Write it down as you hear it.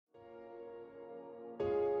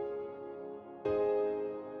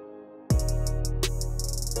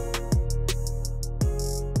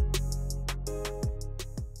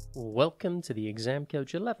Welcome to the Exam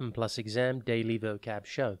Coach 11 Plus Exam Daily Vocab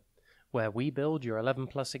Show, where we build your 11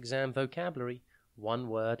 Plus exam vocabulary one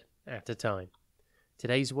word at a time.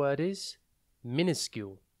 Today's word is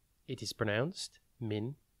minuscule. It is pronounced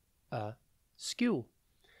min-a-scule,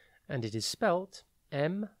 and it is spelt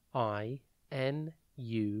M-I-N-U-S-C-U-L-E.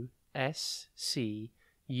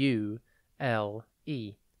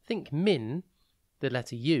 Think min, the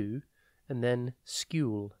letter U, and then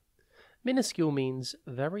scule. Minuscule means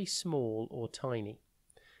very small or tiny.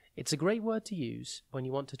 It's a great word to use when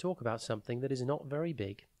you want to talk about something that is not very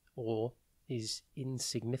big or is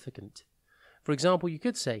insignificant. For example, you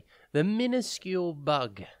could say, the minuscule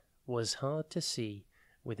bug was hard to see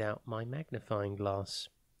without my magnifying glass.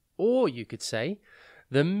 Or you could say,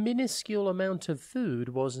 the minuscule amount of food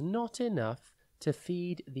was not enough to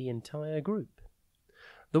feed the entire group.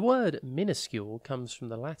 The word minuscule comes from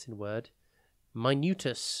the Latin word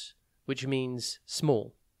minutus, which means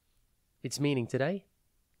small. Its meaning today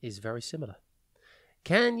is very similar.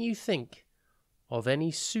 Can you think of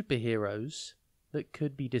any superheroes that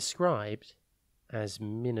could be described as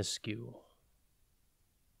minuscule?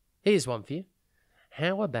 Here's one for you.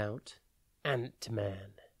 How about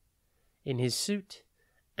Ant-Man? In his suit,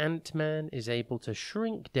 Ant-Man is able to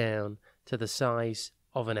shrink down to the size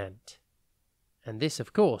of an ant. And this,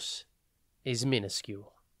 of course, is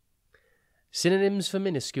minuscule. Synonyms for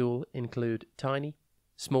minuscule include tiny,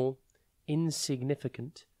 small,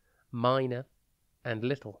 insignificant, minor, and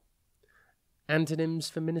little. Antonyms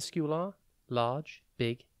for minuscule are large,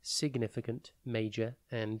 big, significant, major,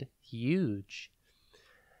 and huge.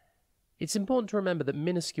 It's important to remember that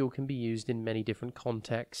minuscule can be used in many different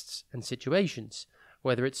contexts and situations,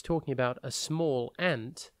 whether it's talking about a small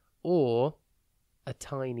ant or a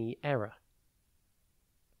tiny error.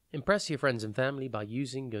 Impress your friends and family by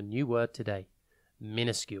using your new word today,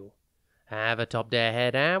 minuscule. Have a top day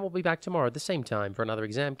ahead, and we'll be back tomorrow at the same time for another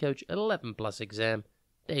Exam Coach 11 Plus Exam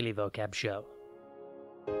Daily Vocab Show.